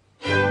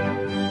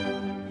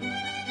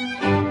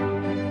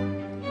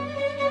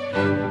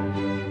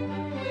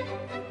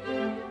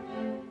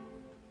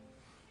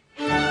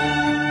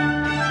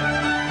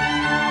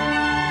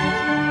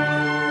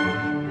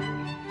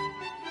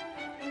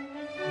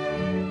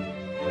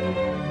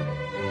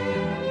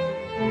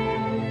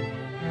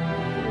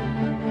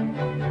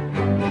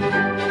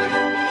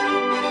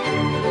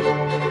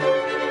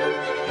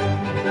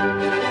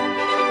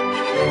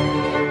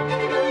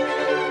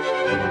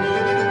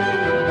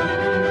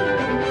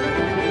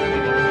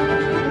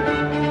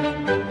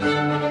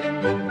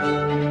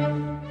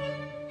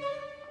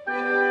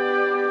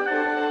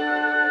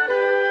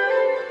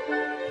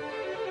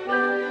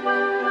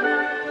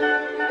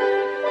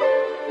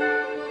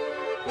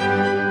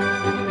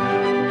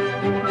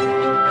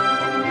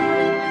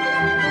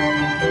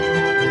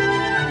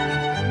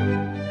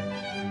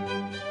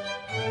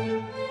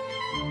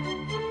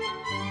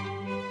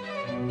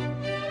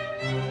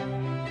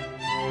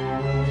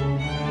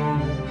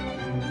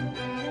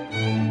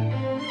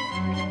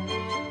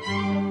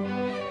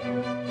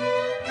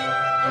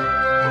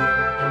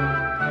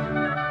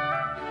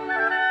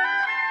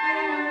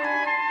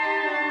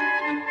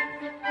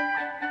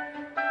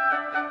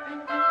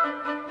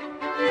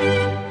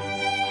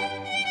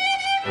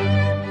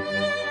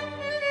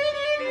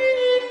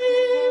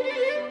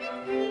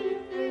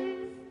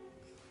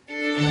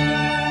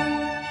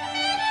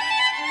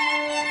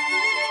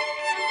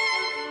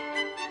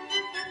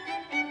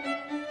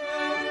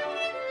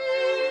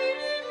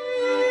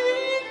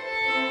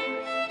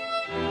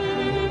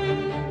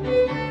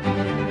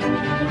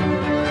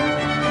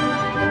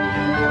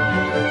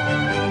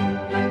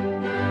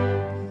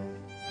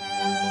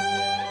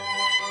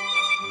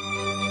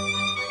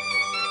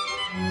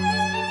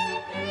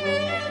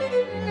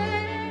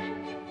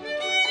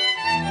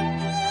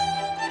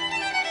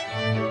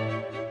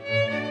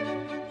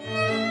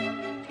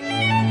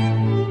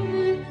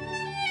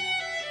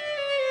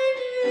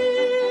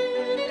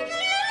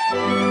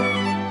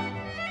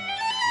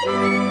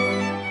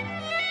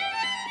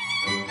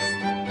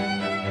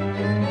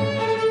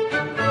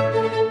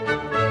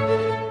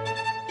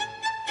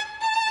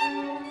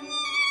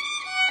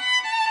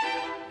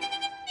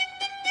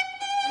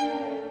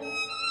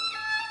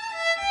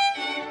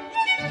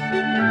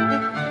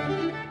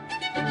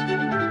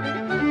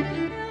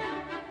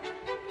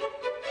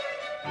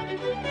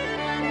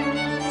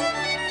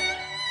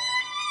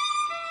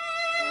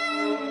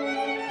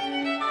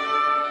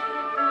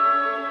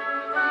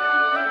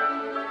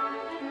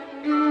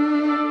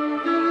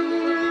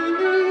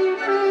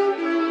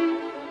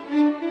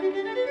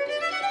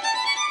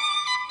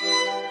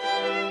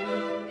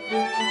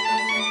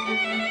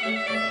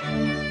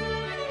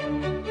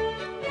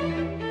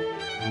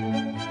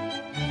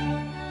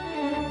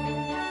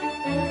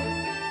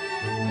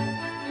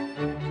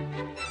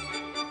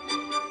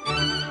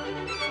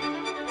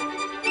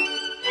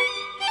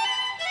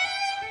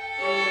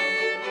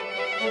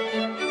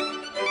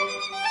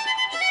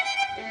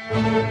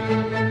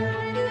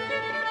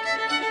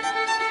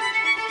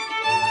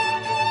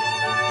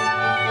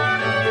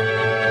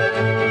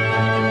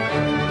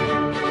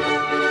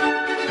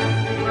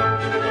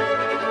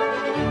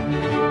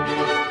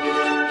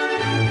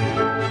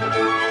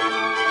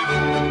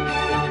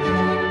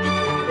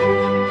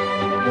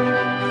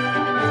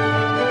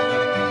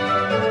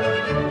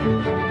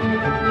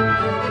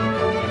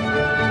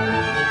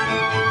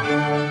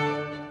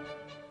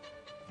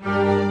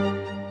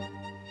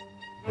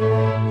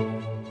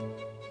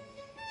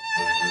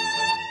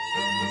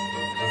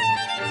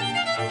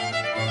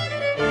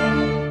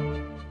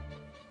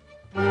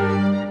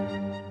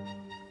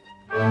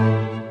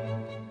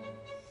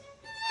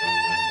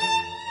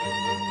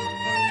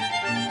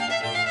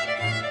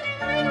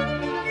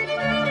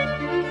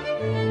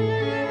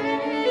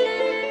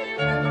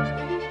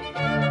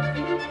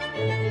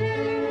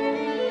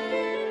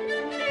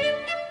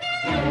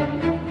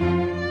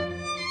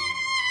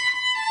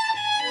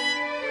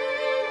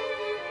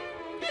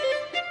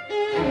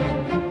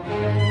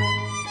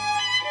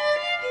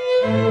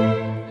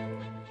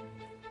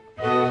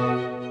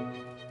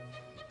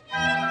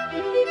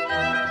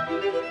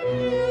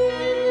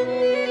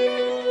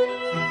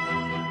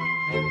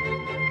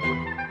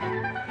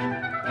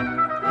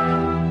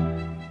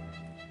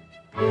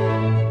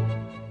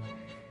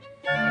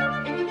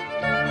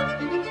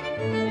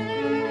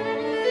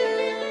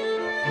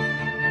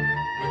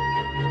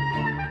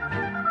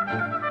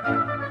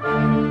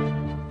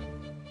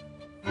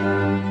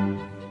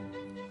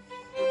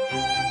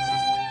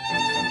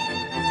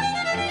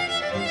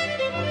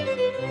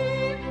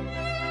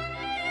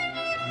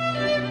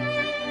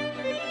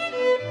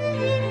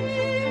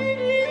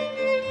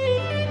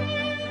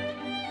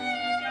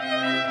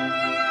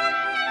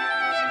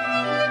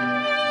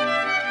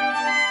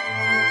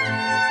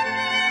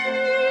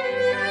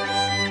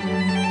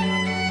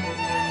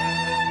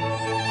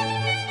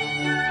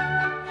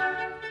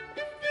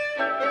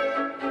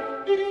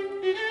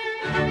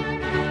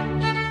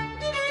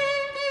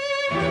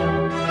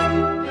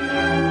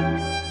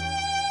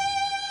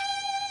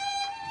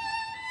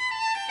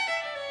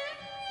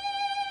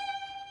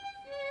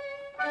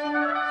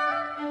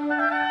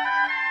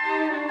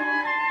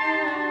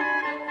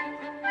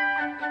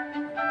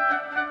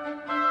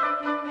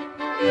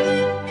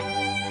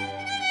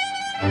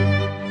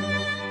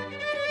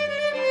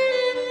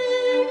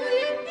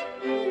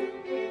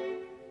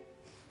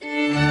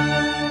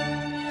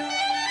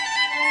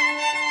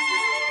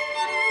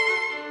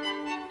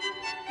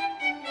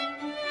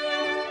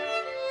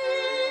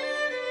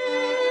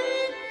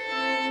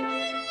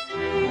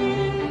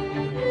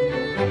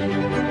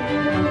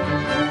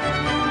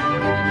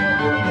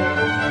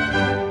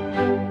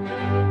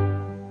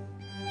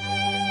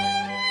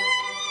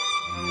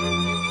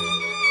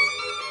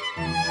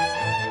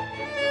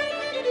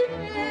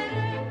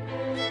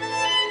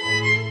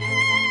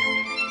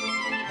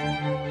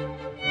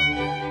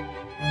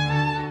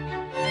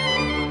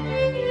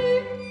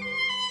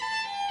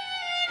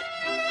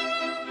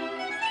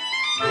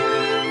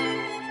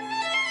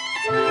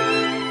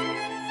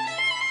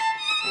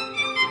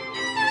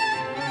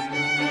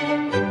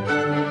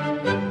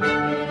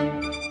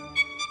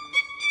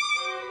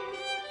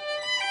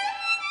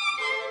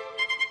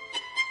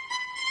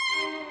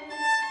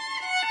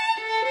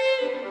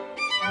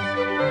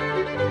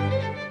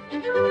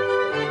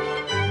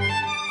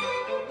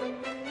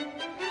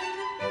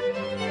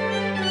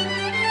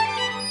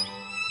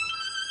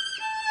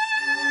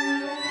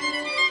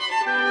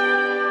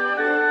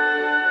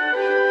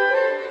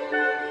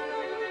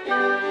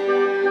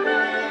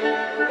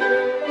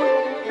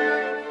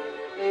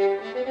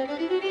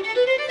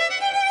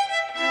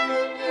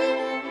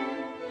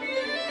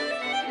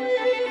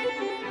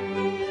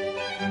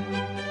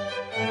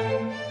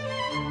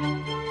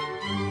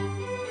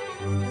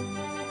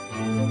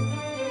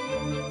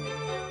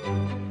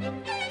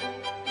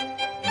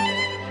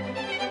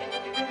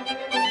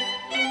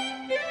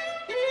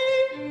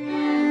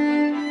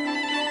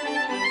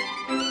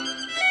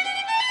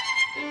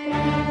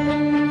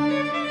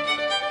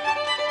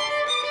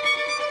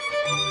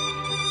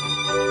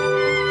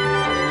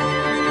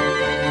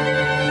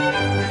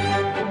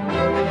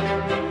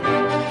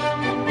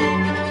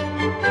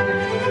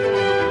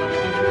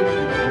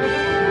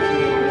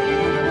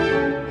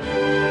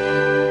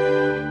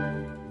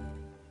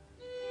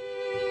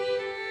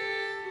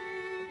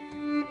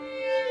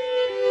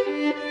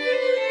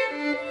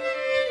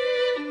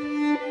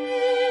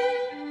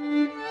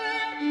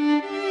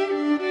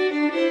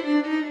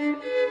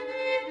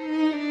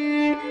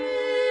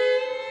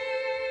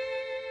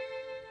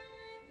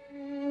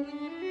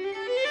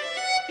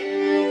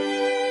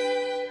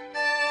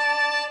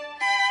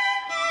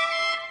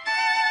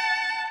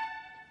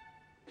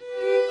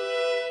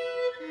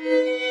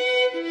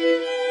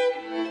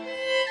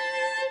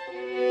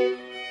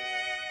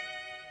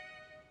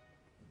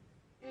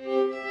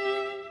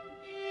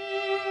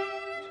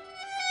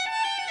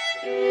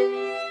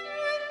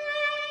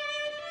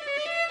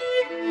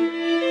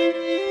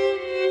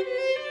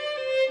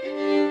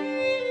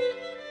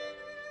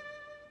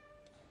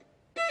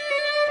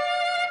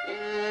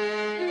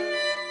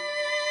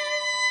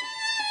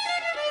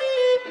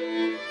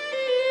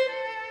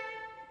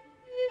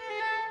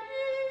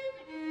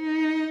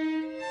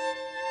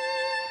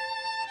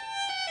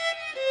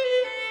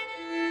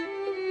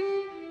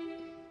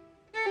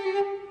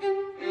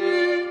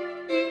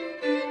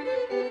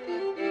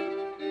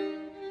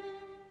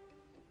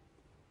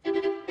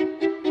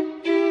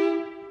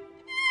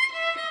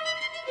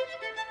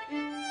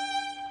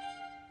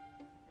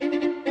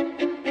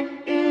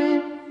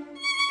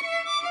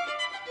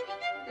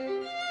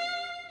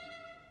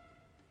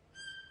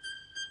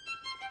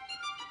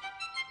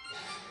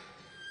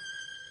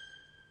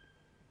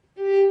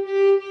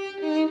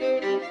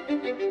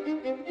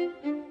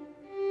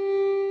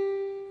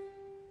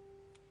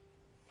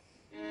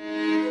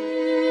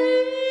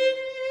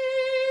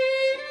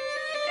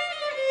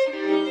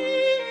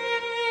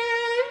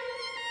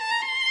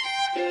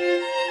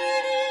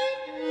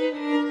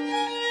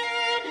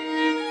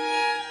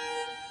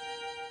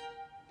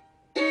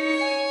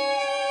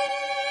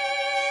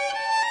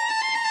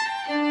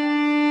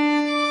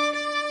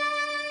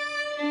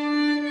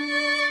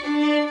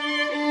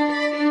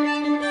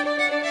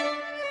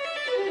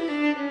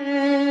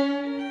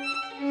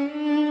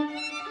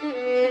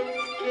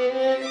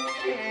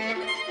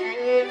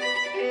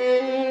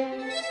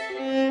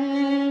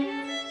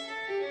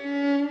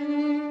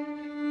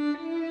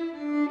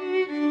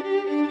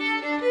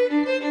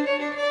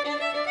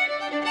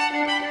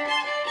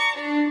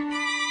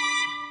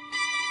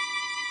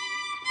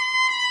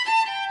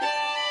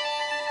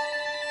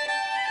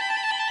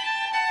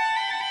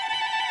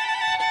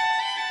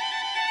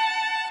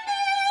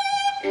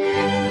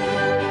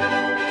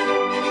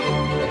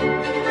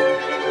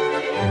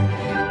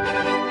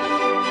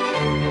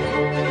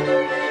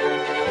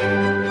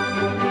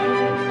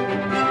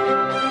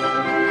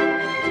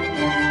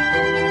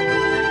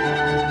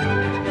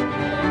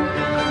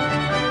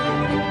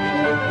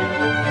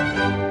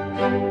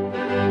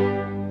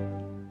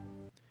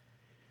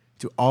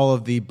 To all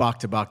of the Bach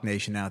to Bach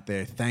Nation out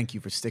there, thank you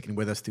for sticking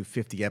with us through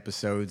 50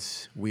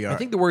 episodes. We are. I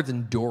think the word's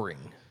enduring.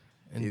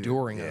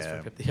 Enduring us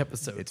for 50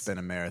 episodes. It's been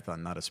a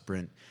marathon, not a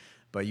sprint.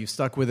 But you've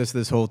stuck with us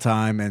this whole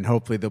time, and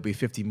hopefully there'll be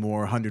 50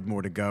 more, 100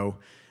 more to go.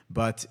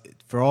 But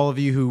for all of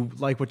you who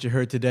like what you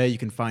heard today, you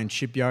can find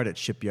Shipyard at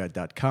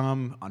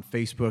shipyard.com, on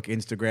Facebook,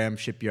 Instagram,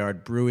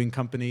 Shipyard Brewing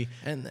Company.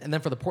 And then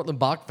for the Portland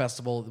Bach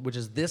Festival, which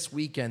is this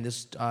weekend,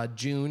 this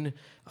June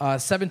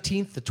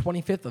 17th to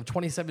 25th of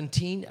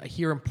 2017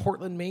 here in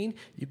Portland, Maine,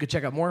 you can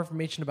check out more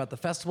information about the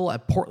festival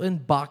at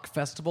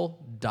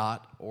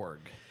portlandbachfestival.org.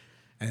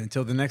 And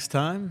until the next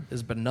time, This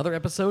has been another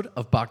episode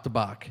of Bach to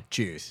Bach.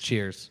 cheers.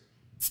 Cheers.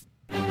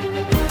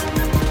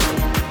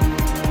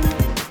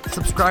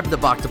 Subscribe to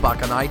Bach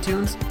on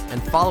iTunes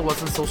and follow us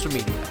on social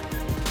media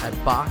at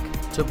Bach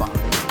to Bach.